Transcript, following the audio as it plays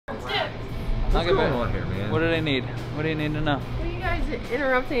What's going on here, man? What do they need? What do you need to know? What are you guys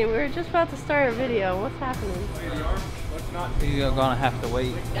interrupting? We were just about to start a video. What's happening? You're gonna have to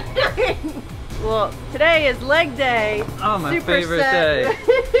wait. Well, today is leg day. Oh, my favorite day.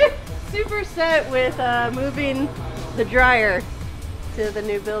 Super set with moving the dryer to the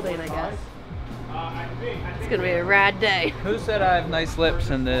new building, I guess. It's gonna be a rad day. Who said I have nice lips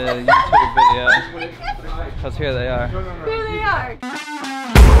in the YouTube video? Because here they are. Here they are.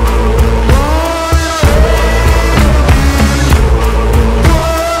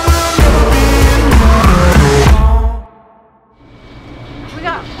 We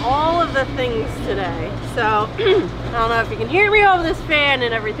got all of the things today. So, I don't know if you can hear me over this fan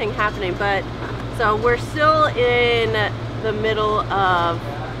and everything happening, but so we're still in the middle of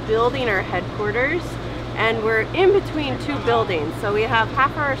building our headquarters, and we're in between two buildings. So we have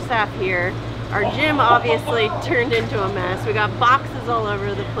half of our staff here. Our gym obviously turned into a mess. We got boxes all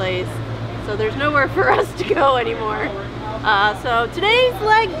over the place, so there's nowhere for us to go anymore. So today's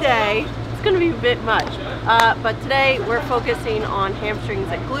leg day. It's gonna be a bit much, but today we're focusing on hamstrings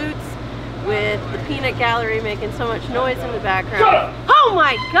and glutes with the peanut gallery making so much noise in the background. Oh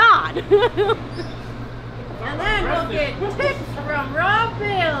my god! And then we'll get tips from Rob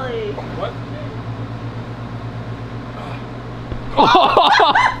Bailey. What?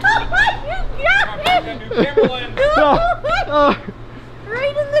 You got it!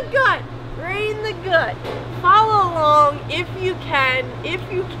 Right in the gut. Right in the gut. Follow along if you can. If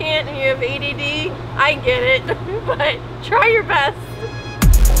you can't and you have ADD, I get it. But try your best.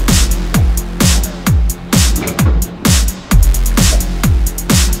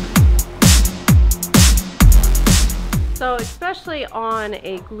 So especially on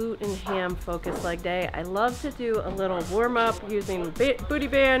a glute and ham focused leg day, I love to do a little warm up using booty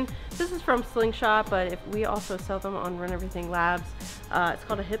band. This is from Slingshot, but if we also sell them on Run Everything Labs. It's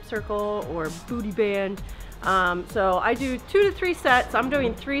called a hip circle or booty band. So I do 2 to 3 sets. I'm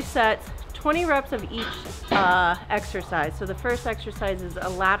doing 3 sets, 20 reps of each exercise. So the first exercise is a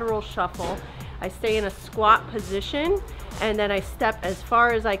lateral shuffle. I stay in a squat position and then I step as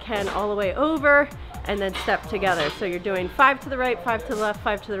far as I can all the way over and then step together. So you're doing 5 to the right, 5 to the left,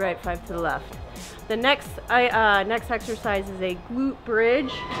 5 to the right, 5 to the left. The next exercise is a glute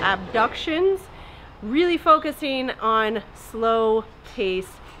bridge, abductions, really focusing on slow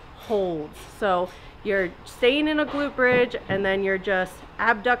pace holds. So you're staying in a glute bridge and then you're just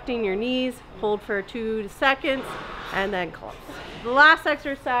abducting your knees, hold for 2 seconds, and then close. The last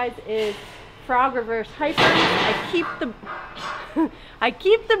exercise is frog reverse hypers. I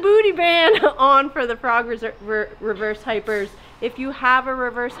keep the booty band on for the frog reverse hypers. If you have a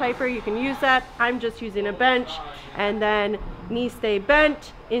reverse hyper, you can use that. I'm just using a bench, and then knees stay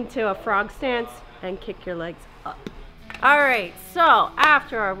bent into a frog stance and kick your legs up. All right, so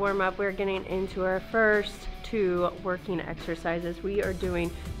after our warm up, we're getting into our first 2 working exercises. We are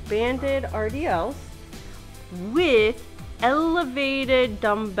doing banded RDLs with elevated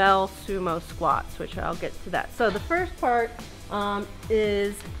dumbbell sumo squats, which I'll get to that. So the first part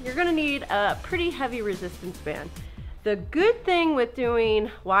is you're gonna need a pretty heavy resistance band. The good thing with doing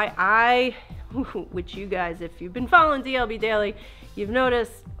which you guys, if you've been following DLB Daily, you've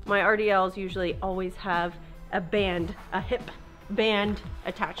noticed my RDLs usually always have a band, a hip band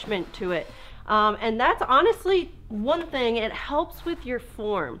attachment to it. And that's honestly one thing, it helps with your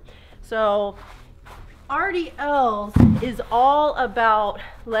form. So RDLs is all about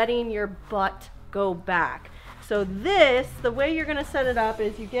letting your butt go back. So the way you're gonna set it up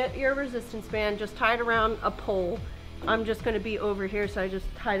is you get your resistance band just tied around a pole. I'm just gonna be over here, so I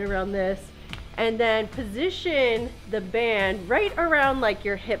just tied around this. And then position the band right around like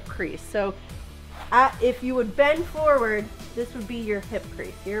your hip crease. So if you would bend forward, this would be your hip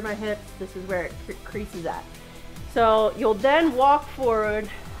crease. Here are my hips, this is where it creases at. So you'll then walk forward.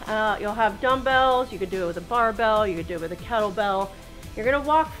 You'll have dumbbells, you could do it with a barbell, you could do it with a kettlebell. You're gonna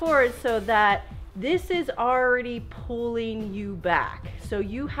walk forward so that this is already pulling you back. So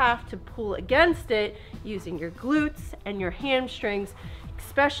you have to pull against it using your glutes and your hamstrings,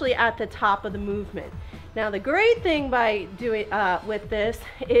 especially at the top of the movement. Now the great thing by doing with this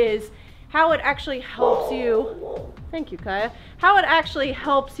is how it actually helps you, thank you Kaya, how it actually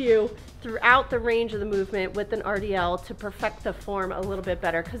helps you throughout the range of the movement with an RDL to perfect the form a little bit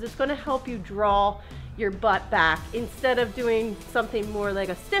better, because it's going to help you draw your butt back instead of doing something more like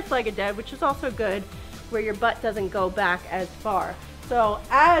a stiff-legged dead, which is also good, where your butt doesn't go back as far. So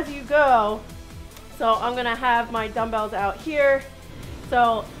as you go, so I'm going to have my dumbbells out here.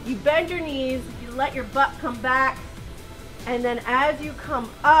 So you bend your knees, you let your butt come back, and then as you come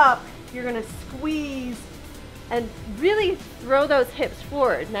up, you're going to squeeze and really throw those hips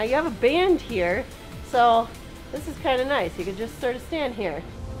forward. Now you have a band here, so this is kind of nice. You can just sort of stand here.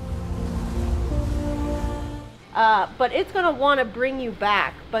 But it's gonna wanna bring you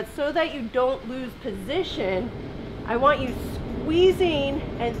back. But so that you don't lose position, I want you squeezing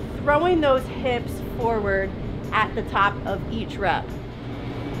and throwing those hips forward at the top of each rep.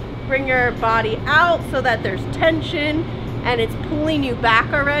 Bring your body out so that there's tension and it's pulling you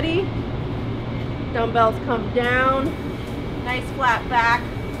back already. Dumbbells come down, nice flat back.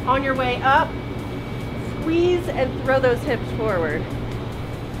 On your way up, squeeze and throw those hips forward.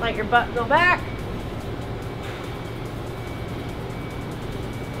 Let your butt go back.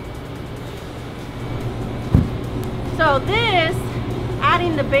 So this,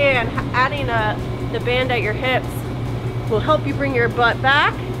 adding the band, the band at your hips will help you bring your butt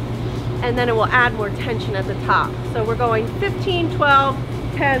back, and then it will add more tension at the top. So we're going 15, 12,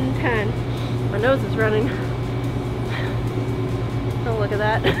 10, 10. My nose is running. Don't look at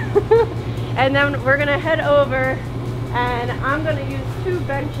that. And then we're gonna head over and I'm gonna use 2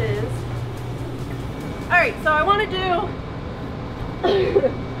 benches. All right, so I wanna do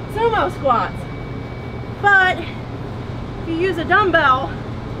sumo squats, but if you use a dumbbell,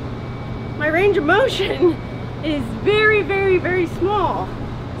 my range of motion is very, very, very small.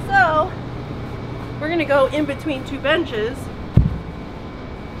 So we're gonna go in between 2 benches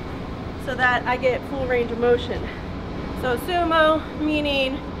so that I get full range of motion. So sumo,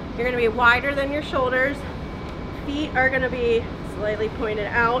 meaning you're gonna be wider than your shoulders. Feet are gonna be slightly pointed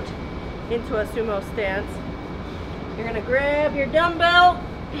out into a sumo stance. You're gonna grab your dumbbell,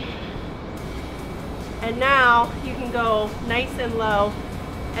 and now you can go nice and low.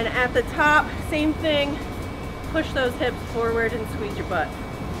 And at the top, same thing, push those hips forward and squeeze your butt.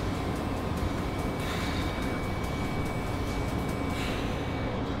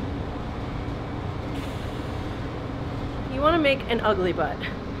 You want to make an ugly butt.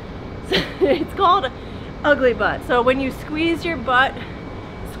 It's called ugly butt. So when you squeeze your butt,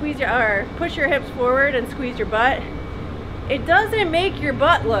 or push your hips forward and squeeze your butt, it doesn't make your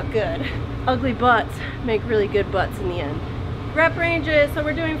butt look good. Ugly butts make really good butts in the end. Rep ranges, so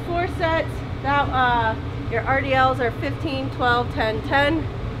we're doing 4 sets. That your RDLs are 15, 12, 10, 10,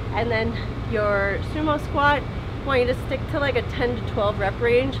 and then your sumo squat, I want you to stick to like a 10 to 12 rep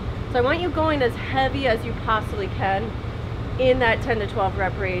range. So I want you going as heavy as you possibly can in that 10 to 12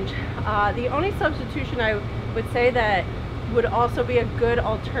 rep range. The only substitution I would say that would also be a good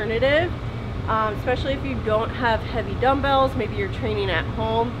alternative, especially if you don't have heavy dumbbells, maybe you're training at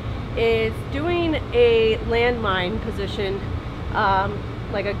home, is doing a landmine position,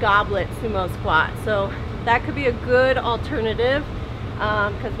 like a goblet sumo squat. So that could be a good alternative,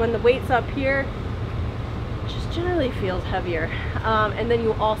 because when the weight's up here, it just generally feels heavier, and then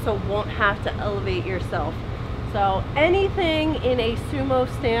you also won't have to elevate yourself. So anything in a sumo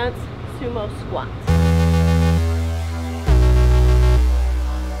stance, sumo squat.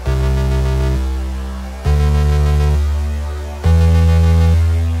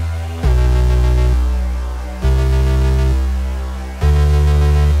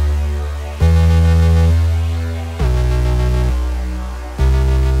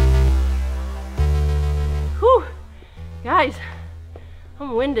 Whew, guys,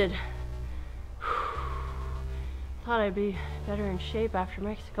 I'm winded. Thought I'd be better in shape after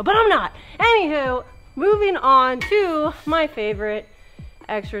Mexico, but I'm not. Anywho, moving on to my favorite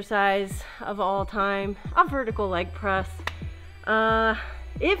exercise of all time, a vertical leg press.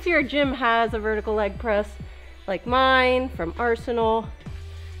 If your gym has a vertical leg press like mine from Arsenal,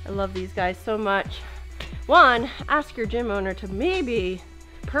 I love these guys so much. One, ask your gym owner to maybe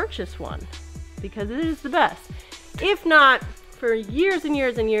purchase one, because it is the best. If not, for years and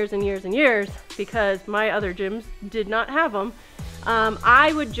years and years and years and years, because my other gyms did not have them,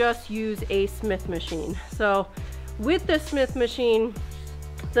 I would just use a Smith machine. So with the Smith machine,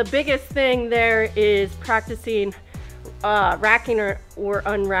 the biggest thing there is practicing racking or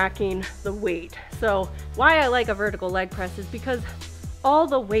unracking the weight. So why I like a vertical leg press is because all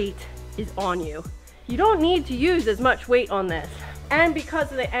the weight is on you. You don't need to use as much weight on this. And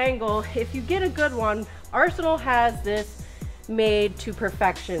because of the angle, if you get a good one, Arsenal has this made to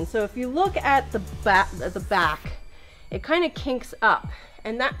perfection. So if you look at the back, it kind of kinks up,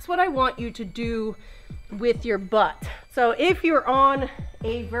 and that's what I want you to do with your butt. So if you're on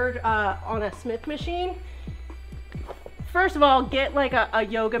a Smith machine, first of all, get like a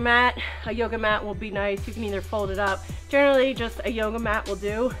yoga mat. A yoga mat will be nice. You can either fold it up. Generally, just a yoga mat will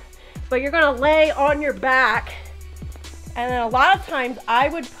do. But you're gonna lay on your back, and then a lot of times I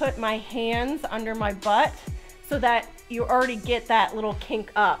would put my hands under my butt so that you already get that little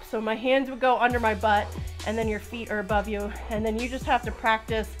kink up. So my hands would go under my butt and then your feet are above you, and then you just have to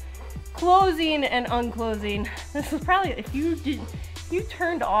practice closing and unclosing. This is probably, if you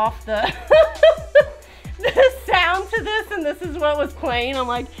turned off the the sound to this and this is what was playing, I'm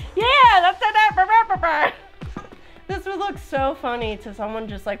like, yeah, that's this would look so funny to someone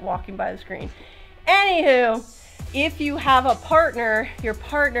just like walking by the screen. Anywho, if you have a partner, your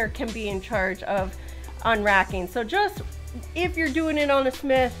partner can be in charge of unracking. So just, if you're doing it on a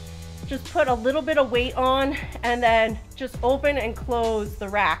Smith, just put a little bit of weight on and then just open and close the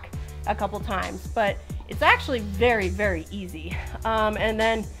rack a couple times. But it's actually very, very easy. And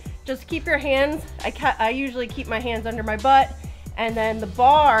then just keep your hands, I usually keep my hands under my butt, and then the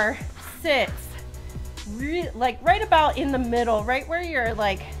bar sits like right about in the middle, right where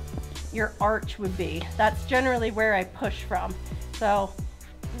your arch would be. That's generally where I push from. So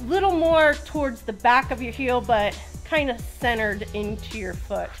a little more towards the back of your heel, but kind of centered into your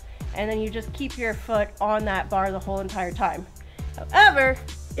foot. And then you just keep your foot on that bar the whole entire time. However,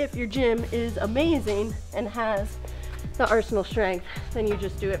 if your gym is amazing and has the arsenal strength, then you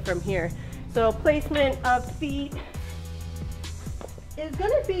just do it from here. So placement of feet is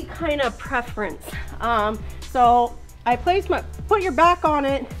gonna be kind of preference. So I put your back on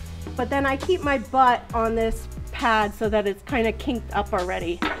it, but then I keep my butt on this pad so that it's kind of kinked up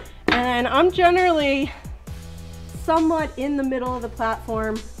already. And I'm generally somewhat in the middle of the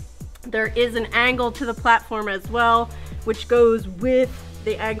platform. There is an angle to the platform as well, which goes with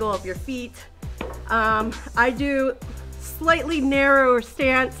the angle of your feet. I do slightly narrower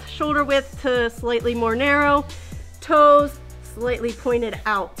stance, shoulder width to slightly more narrow, toes slightly pointed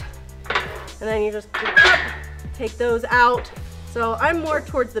out. And then you just take those out. So I'm more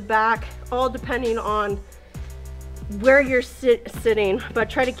towards the back, all depending on where you're sitting, but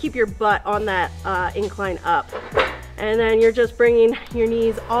try to keep your butt on that incline up. And then you're just bringing your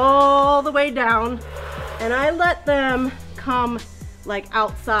knees all the way down, and I let them come like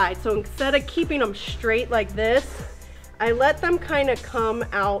outside. So instead of keeping them straight like this, I let them kind of come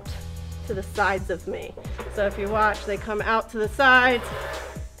out to the sides of me. So if you watch, they come out to the sides,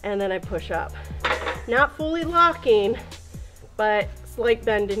 and then I push up. Not fully locking, but slight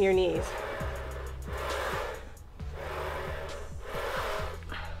bend in your knees.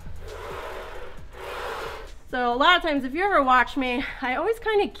 So a lot of times, if you ever watch me, I always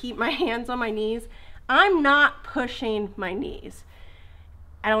kind of keep my hands on my knees. I'm not pushing my knees.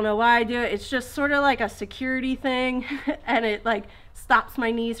 I don't know why I do it. It's just sort of like a security thing, and it like stops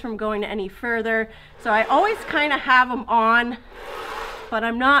my knees from going any further. So I always kind of have them on, but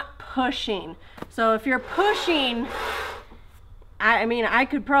I'm not pushing. So if you're pushing, I mean, I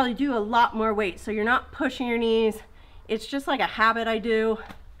could probably do a lot more weight. So you're not pushing your knees. It's just like a habit I do.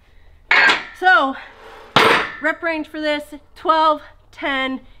 So rep range for this, 12,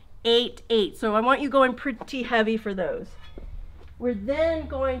 10, 8, 8. So I want you going pretty heavy for those. We're then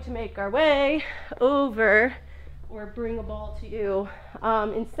going to make our way over, or bring a ball to you.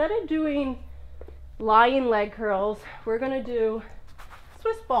 Instead of doing lying leg curls, we're gonna do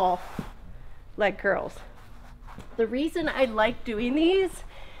Swiss ball leg curls. The reason I like doing these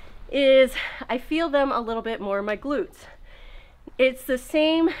is I feel them a little bit more in my glutes. It's the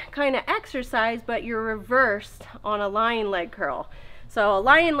same kind of exercise, but you're reversed on a lying leg curl. So a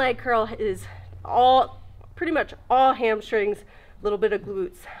lying leg curl is pretty much all hamstrings, a little bit of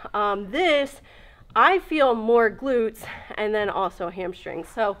glutes. This, I feel more glutes and then also hamstrings.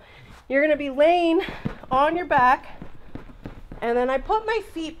 So you're gonna be laying on your back, and then I put my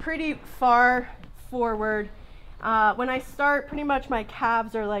feet pretty far forward. When I start, pretty much my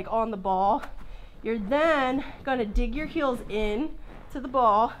calves are like on the ball. You're then gonna dig your heels in to the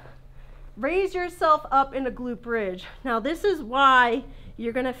ball, raise yourself up in a glute bridge. Now this is why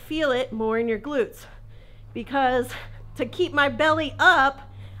you're gonna feel it more in your glutes, because to keep my belly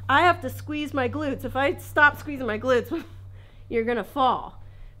up, I have to squeeze my glutes. If I stop squeezing my glutes, you're gonna fall.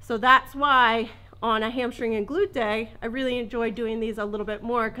 So that's why on a hamstring and glute day, I really enjoy doing these a little bit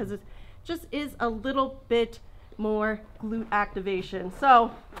more, because it just is a little bit more glute activation.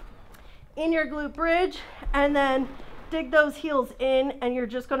 So in your glute bridge, and then dig those heels in, and you're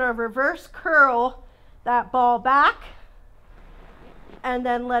just gonna reverse curl that ball back and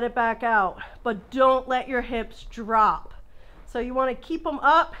then let it back out. But don't let your hips drop. So you wanna keep them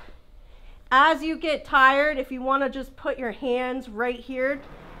up. As you get tired, if you wanna just put your hands right here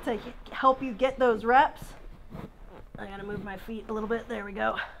to help you get those reps. I gotta move my feet a little bit, there we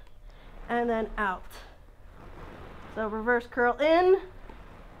go. And then out. So reverse curl in,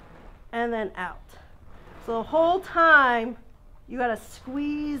 and then out. So the whole time, you gotta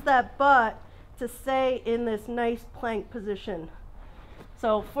squeeze that butt to stay in this nice plank position.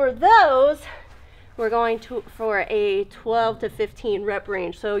 So for those, we're going for a 12 to 15 rep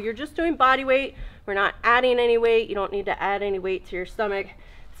range. So you're just doing body weight. We're not adding any weight. You don't need to add any weight to your stomach.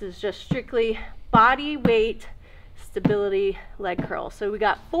 This is just strictly body weight stability leg curls. So we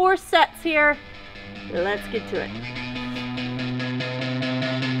got 4 sets here. Let's get to it.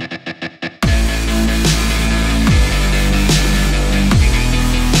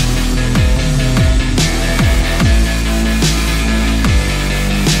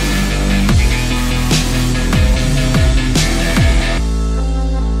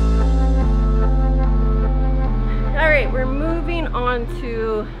 We're moving on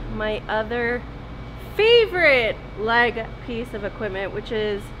to my other favorite leg piece of equipment, which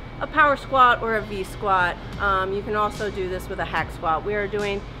is a power squat or a V squat. You can also do this with a hack squat. We are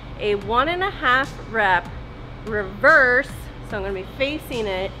doing a 1.5 rep reverse, so I'm going to be facing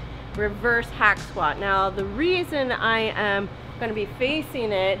it, reverse hack squat. Now the reason I am going to be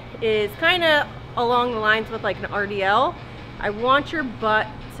facing it is kind of along the lines with like an RDL. I want your butt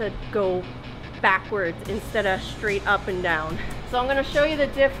to go backwards instead of straight up and down. So I'm going to show you the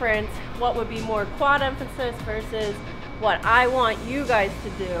difference, what would be more quad emphasis versus what I want you guys to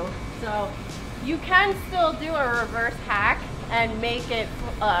do. So you can still do a reverse hack and make it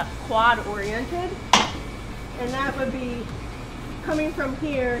quad oriented, and that would be coming from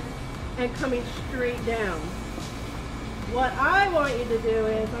here and coming straight down. What I want you to do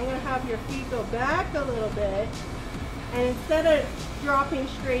is I'm going to have your feet go back a little bit, and instead of dropping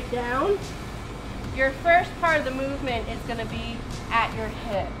straight down, your first part of the movement is going to be at your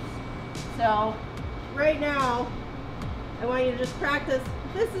hips. So right now, I want you to just practice.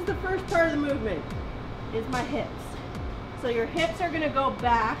 This is the first part of the movement, is my hips. So your hips are going to go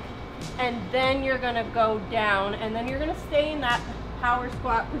back, and then you're going to go down, and then you're going to stay in that power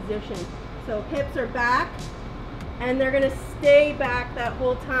squat position. So hips are back, and they're going to stay back that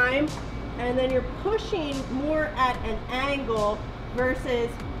whole time, and then you're pushing more at an angle versus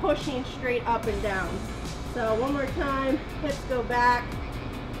pushing straight up and down. So one more time, hips go back,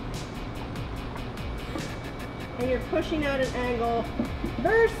 and you're pushing at an angle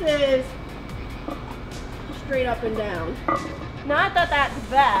versus straight up and down. Not that that's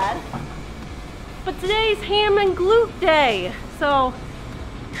bad, but today's ham and glute day. So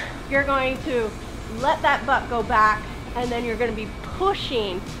you're going to let that butt go back, and then you're going to be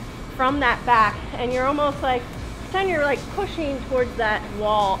pushing from that back, and you're almost like, pretend you're like pushing towards that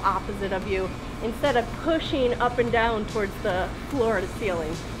wall opposite of you instead of pushing up and down towards the floor to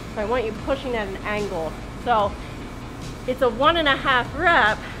ceiling. So I want you pushing at an angle. So it's a 1.5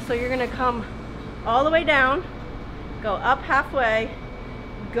 rep, so you're going to come all the way down, go up halfway,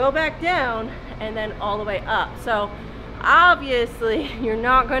 go back down, and then all the way up. So obviously you're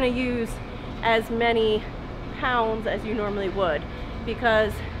not going to use as many pounds as you normally would,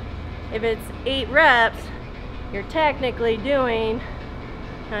 because if it's 8 reps, you're technically doing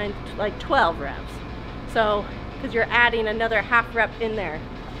like 12 reps. So, because you're adding another half rep in there.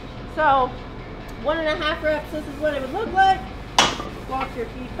 So 1.5 reps, this is what it would look like. Walk your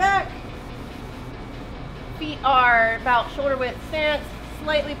feet back. Feet are about shoulder width stance,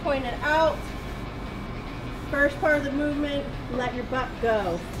 slightly pointed out. First part of the movement, let your butt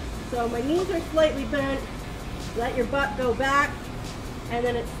go. So my knees are slightly bent, let your butt go back, and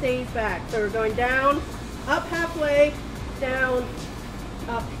then it stays back. So we're going down, up halfway, down,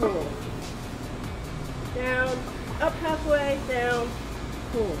 up, pull. Down, up halfway, down,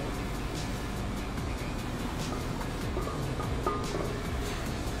 pull.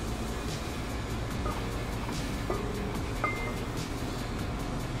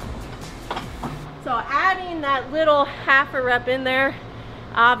 So adding that little half a rep in there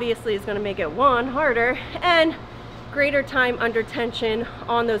obviously is going to make it, one, harder, and greater time under tension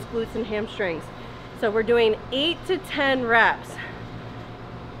on those glutes and hamstrings. So we're doing 8 to 10 reps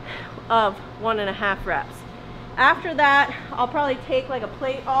of 1.5 reps. After that, I'll probably take like a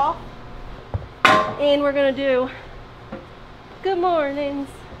plate off, and we're gonna do good mornings.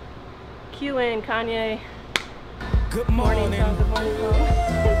 Cue in Kanye. Good morning song, good morning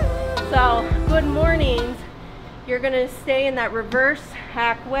song. So good mornings, you're gonna stay in that reverse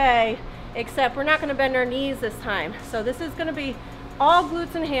hack way, except we're not gonna bend our knees this time. So this is gonna be all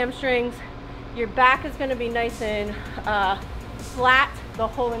glutes and hamstrings. Your back is gonna be nice and flat the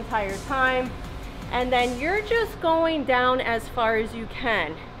whole entire time. And then you're just going down as far as you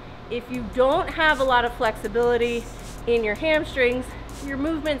can. If you don't have a lot of flexibility in your hamstrings, your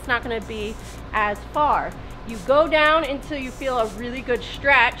movement's not gonna be as far. You go down until you feel a really good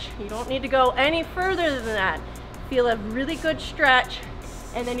stretch. You don't need to go any further than that. Feel a really good stretch,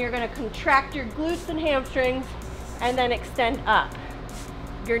 and then you're gonna contract your glutes and hamstrings and then extend up.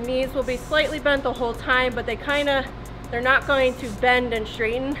 Your knees will be slightly bent the whole time, but they're not going to bend and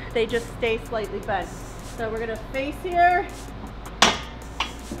straighten. They just stay slightly bent. So we're gonna face here.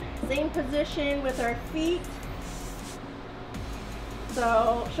 Same position with our feet.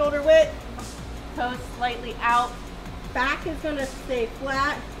 So shoulder width, toes slightly out. Back is gonna stay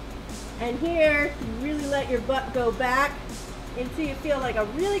flat. And here, you really let your butt go back until you feel like a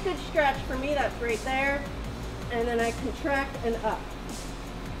really good stretch. For me, that's right there. And then I contract and up.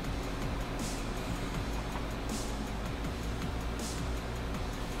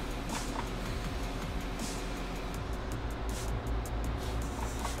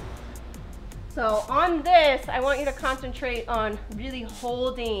 So on this, I want you to concentrate on really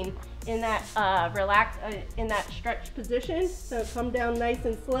holding in that in that stretch position. So come down nice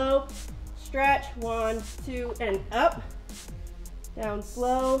and slow. Stretch, 1, 2, and up. Down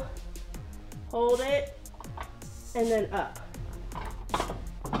slow. Hold it, and then up.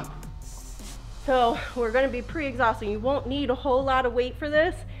 So we're going to be pre-exhausting. You won't need a whole lot of weight for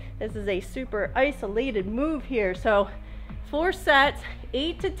this. This is a super isolated move here. So 4 sets,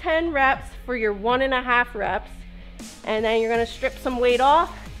 8 to 10 reps for your 1.5 reps. And then you're gonna strip some weight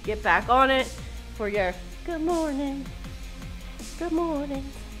off, get back on it for your good morning, good morning.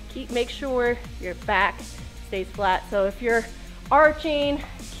 Make sure your back stays flat. So if you're arching,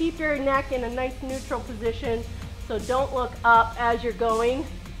 keep your neck in a nice neutral position. So don't look up as you're going.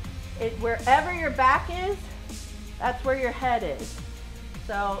 Wherever your back is, that's where your head is.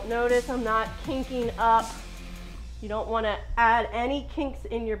 So notice I'm not kinking up. You don't want to add any kinks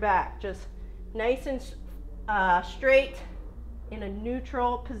in your back. Just nice and straight in a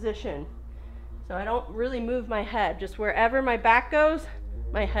neutral position. So I don't really move my head. Just wherever my back goes,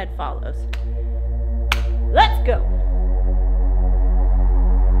 my head follows. Let's go.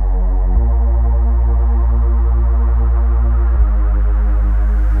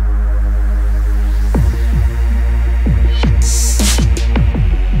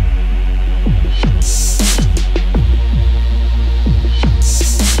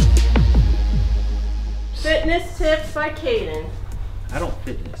 Fitness tips by Caden. I don't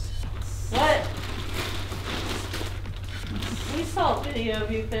fitness. What? We saw a video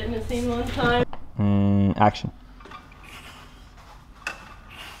of you fitnessing one time. Action.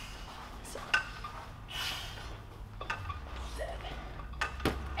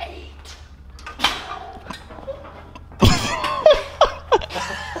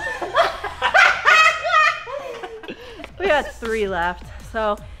 We got 3 left.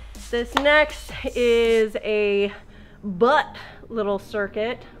 So this next is a butt little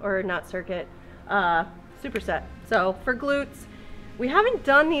circuit, or not circuit, superset. So for glutes, we haven't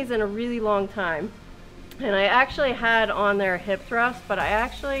done these in a really long time. And I actually had on there hip thrust, but I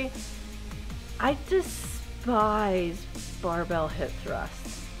despise barbell hip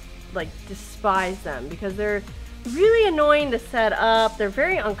thrusts. Like, despise them, because they're really annoying to set up. They're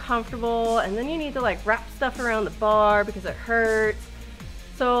very uncomfortable, and then you need to like wrap stuff around the bar because it hurts.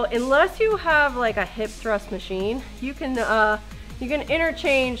 So unless you have like a hip thrust machine, you can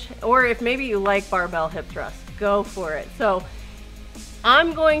interchange, or if maybe you like barbell hip thrust, go for it. So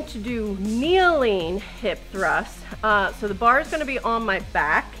I'm going to do kneeling hip thrust. So the bar is going to be on my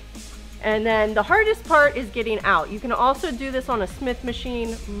back, and then the hardest part is getting out. You can also do this on a Smith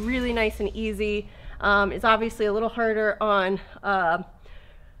machine, really nice and easy. It's obviously a little harder on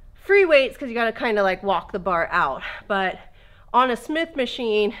free weights because you got to kind of like walk the bar out. But on a Smith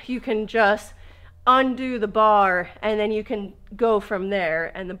machine, you can just undo the bar and then you can go from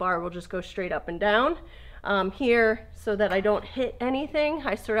there, and the bar will just go straight up and down. Here, so that I don't hit anything,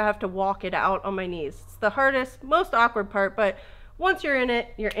 I sort of have to walk it out on my knees. It's the hardest, most awkward part, but once you're in it,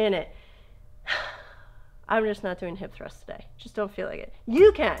 you're in it. I'm just not doing hip thrusts today. Just don't feel like it.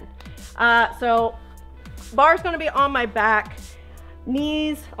 You can. So bar's gonna be on my back,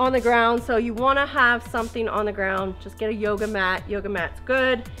 knees on the ground. So you wanna have something on the ground. Just get a yoga mat. Yoga mat's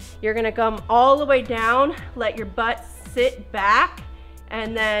good. You're gonna come all the way down, let your butt sit back,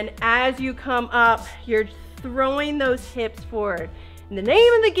 and then as you come up, you're throwing those hips forward. And the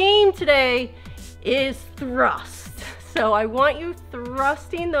name of the game today is thrust. So I want you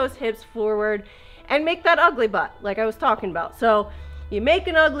thrusting those hips forward and make that ugly butt like I was talking about. So you make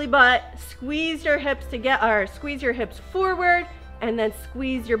an ugly butt, squeeze your hips together, or squeeze your hips forward, and then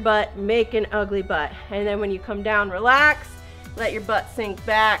squeeze your butt, make an ugly butt. And then when you come down, relax, let your butt sink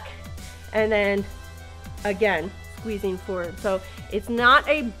back, and then again, squeezing forward. So it's not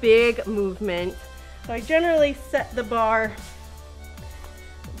a big movement. So I generally set the bar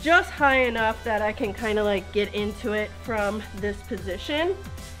just high enough that I can kind of like get into it from this position.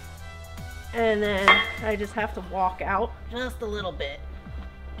 And then I just have to walk out just a little bit.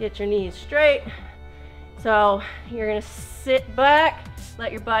 Get your knees straight. So you're gonna sit back,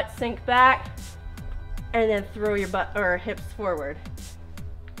 let your butt sink back, and then throw your butt or hips forward.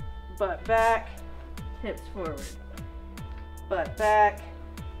 Butt back, hips forward. Butt back,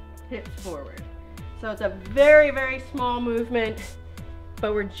 hips forward. So it's a very, very small movement,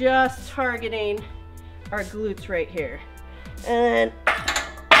 but we're just targeting our glutes right here. And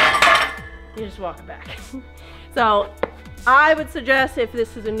then you just walk it back. So I would suggest, if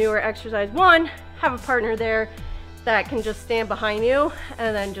this is a newer exercise, one, have a partner there that can just stand behind you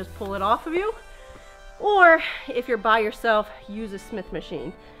and then just pull it off of you. Or if you're by yourself, use a Smith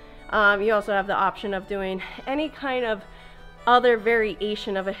machine. You also have the option of doing any kind of other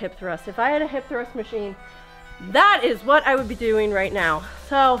variation of a hip thrust. If I had a hip thrust machine, that is what I would be doing right now.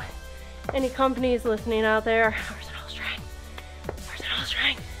 So any companies listening out there, Versatile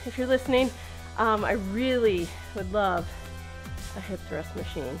Strength, if you're listening, I really would love a hip thrust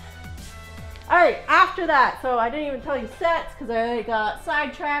machine. All right, after that, so I didn't even tell you sets because I got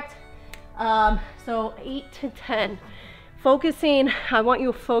sidetracked. So 8 to 10. Focusing, I want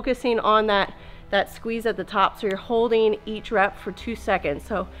you focusing on that squeeze at the top. So you're holding each rep for 2 seconds.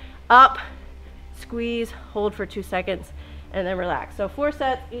 So up, squeeze, hold for 2 seconds, and then relax. So 4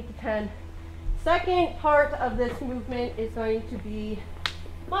 sets, 8 to 10. Second part of this movement is going to be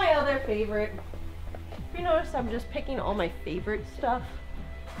my other favorite. If you notice, I'm just picking all my favorite stuff.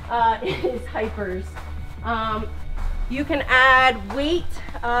 Is hypers. You can add weight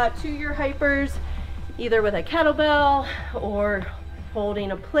to your hypers, either with a kettlebell or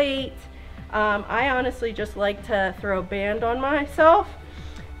holding a plate. I honestly just like to throw a band on myself,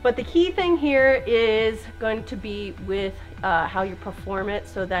 but the key thing here is going to be with how you perform it,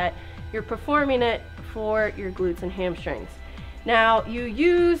 so that you're performing it for your glutes and hamstrings. Now, you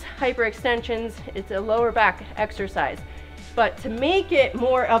use hyperextensions. It's a lower back exercise, but to make it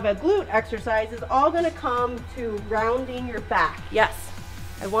more of a glute exercise is all going to come to rounding your back. Yes,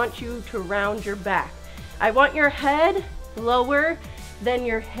 I want you to round your back. I want your head lower than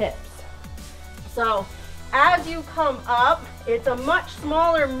your hips. So as you come up, it's a much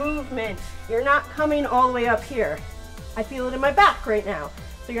smaller movement. You're not coming all the way up here. I feel it in my back right now.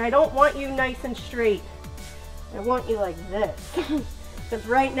 So I don't want you nice and straight. I want you like this. Because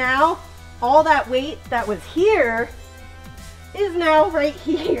right now, all that weight that was here is now right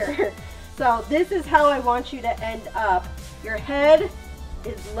here. So this is how I want you to end up. Your head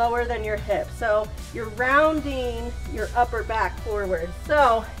is lower than your hips. So you're rounding your upper back forward.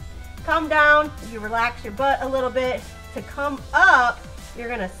 So come down, you relax your butt a little bit. To come up, you're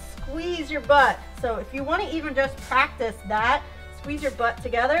gonna squeeze your butt. So if you wanna even just practice that, squeeze your butt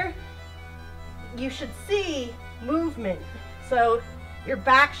together, you should see movement. So your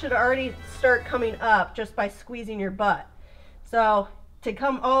back should already start coming up just by squeezing your butt. So to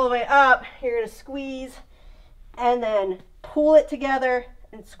come all the way up, you're gonna squeeze and then pull it together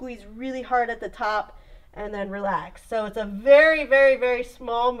and squeeze really hard at the top and then relax. So it's a very, very, very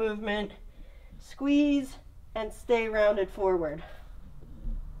small movement. Squeeze and stay rounded forward.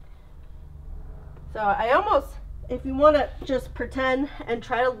 So I almost, if you want to just pretend and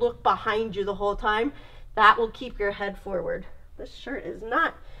try to look behind you the whole time, that will keep your head forward. This shirt is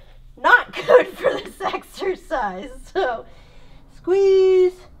not good for this exercise. So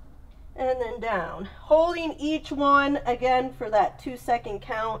squeeze and then down. Holding each one again for that 2 second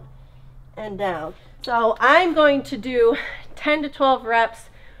count and down. So I'm going to do 10 to 12 reps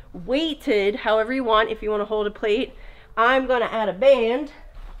weighted, however you want. If you want to hold a plate, I'm going to add a band.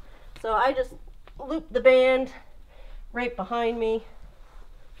 So I just loop the band right behind me.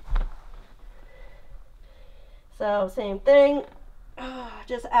 So same thing,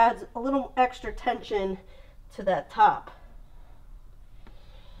 just adds a little extra tension to that top.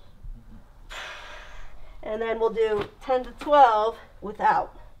 And then we'll do 10 to 12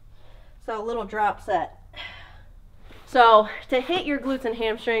 without. So a little drop set. So to hit your glutes and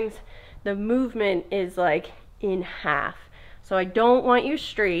hamstrings, the movement is like in half. So I don't want you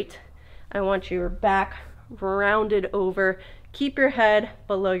straight. I want your back rounded over. Keep your head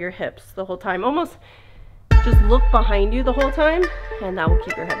below your hips the whole time. Almost just look behind you the whole time, and that will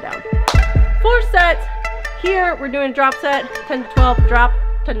keep your head down. 4 sets. Here we're doing drop set, 10 to 12, drop,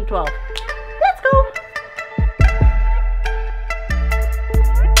 10 to 12. Let's go.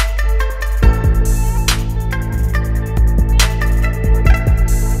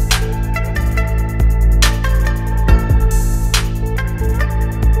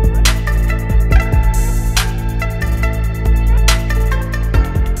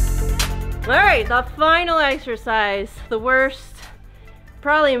 All right, the final exercise, the worst,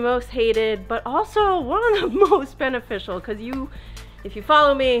 probably most hated, but also one of the most beneficial, because you if you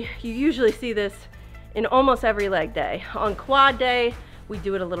follow me, you usually see this in almost every leg day. On quad day, we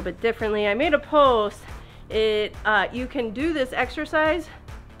do it a little bit differently. I made a post. You can do this exercise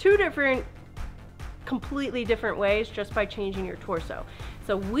 2 different, completely different ways just by changing your torso.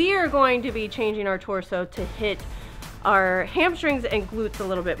 So we are going to be changing our torso to hit our hamstrings and glutes a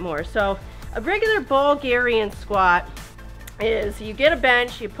little bit more. So a regular Bulgarian squat is you get a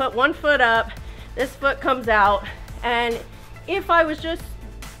bench, you put one foot up, this foot comes out, and if I was just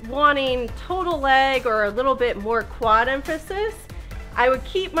wanting total leg or a little bit more quad emphasis, I would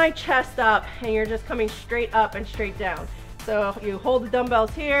keep my chest up and you're just coming straight up and straight down. So you hold the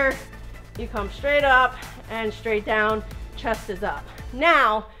dumbbells here, you come straight up and straight down, chest is up.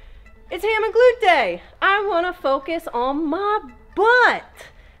 Now, it's ham and glute day. I wanna focus on my butt.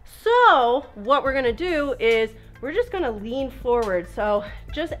 So what we're gonna do is we're just gonna lean forward. So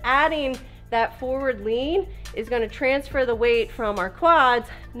just adding that forward lean is gonna transfer the weight from our quads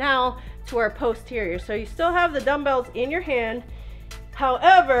now to our posterior. So you still have the dumbbells in your hand.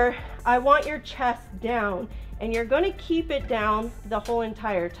 However, I want your chest down, and you're gonna keep it down the whole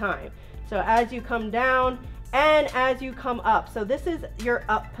entire time. So as you come down and as you come up. So this is your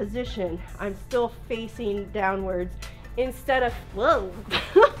up position. I'm still facing downwards instead of, whoa,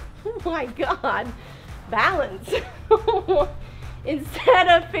 oh my God, balance. Instead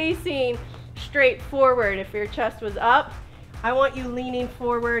of facing straight forward, if your chest was up, I want you leaning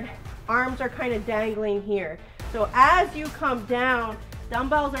forward. Arms are kind of dangling here. So as you come down,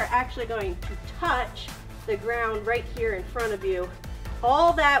 dumbbells are actually going to touch the ground right here in front of you.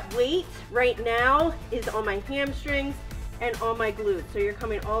 All that weight right now is on my hamstrings and on my glutes. So you're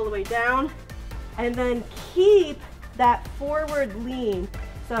coming all the way down, and then keep that forward lean.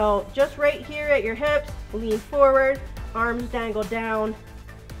 So just right here at your hips, lean forward, arms dangle down,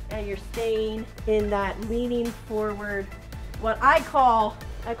 and you're staying in that leaning forward. What I call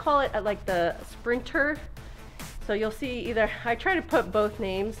it like the sprinter. So you'll see either, I try to put both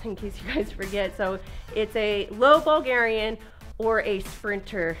names in case you guys forget. So it's a low Bulgarian or a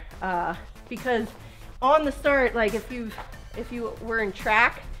sprinter, because on the start, like if you were in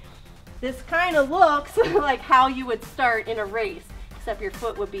track, this kind of looks like how you would start in a race, except your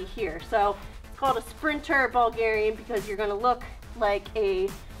foot would be here. So it's called a sprinter Bulgarian because you're gonna look like a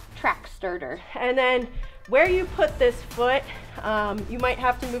track starter. And then where you put this foot, you might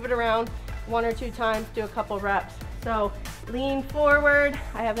have to move it around 1 or 2 times, do a couple reps. So lean forward,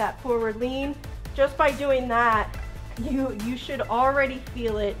 I have that forward lean. Just by doing that, you should already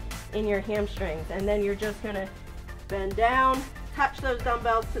feel it in your hamstrings. And then you're just gonna bend down, touch those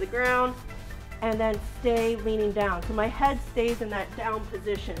dumbbells to the ground, and then stay leaning down. So my head stays in that down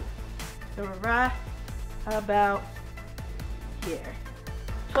position. So we're right about here.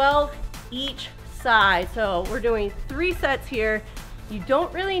 12 each side. So we're doing 3 sets here. You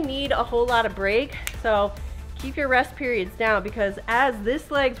don't really need a whole lot of break. So keep your rest periods down, because as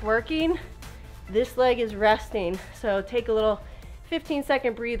this leg's working, this leg is resting. So take a little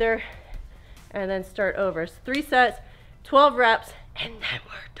 15-second breather and then start over. So 3 sets, 12 reps, and then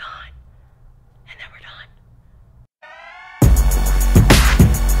we're done. And then we're done.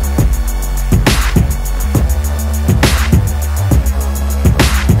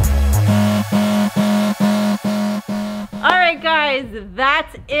 All right, guys,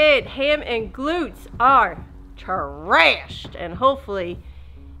 that's it. Ham and glutes are trashed, and hopefully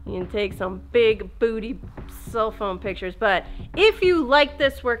you can take some big booty cell phone pictures. But if you like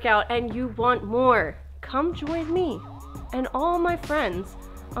this workout and you want more, come join me and all my friends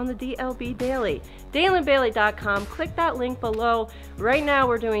on the DLB Daily. DalenBailey.com. Click that link below. Right now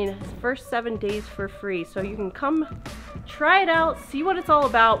we're doing the first 7 days for free. So you can come try it out, see what it's all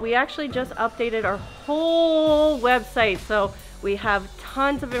about. We actually just updated our whole website. So we have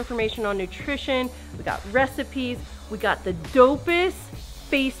tons of information on nutrition. We got recipes. We got the dopest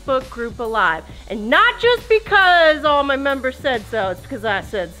Facebook group alive. And not just because all my members said so, it's because I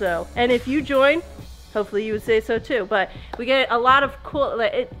said so. And if you join, hopefully you would say so too. But we get a lot of cool,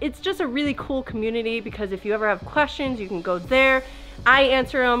 it's just a really cool community, because if you ever have questions, you can go there. I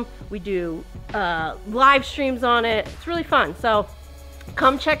answer them. We do live streams on it. It's really fun. So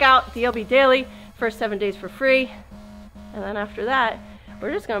come check out DLB Daily, first 7 days for free. And then after that,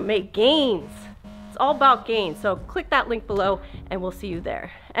 we're just gonna make gains. It's all about gains. So click that link below and we'll see you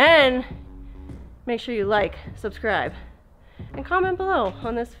there. And make sure you like, subscribe, and comment below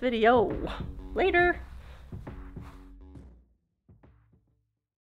on this video. Later.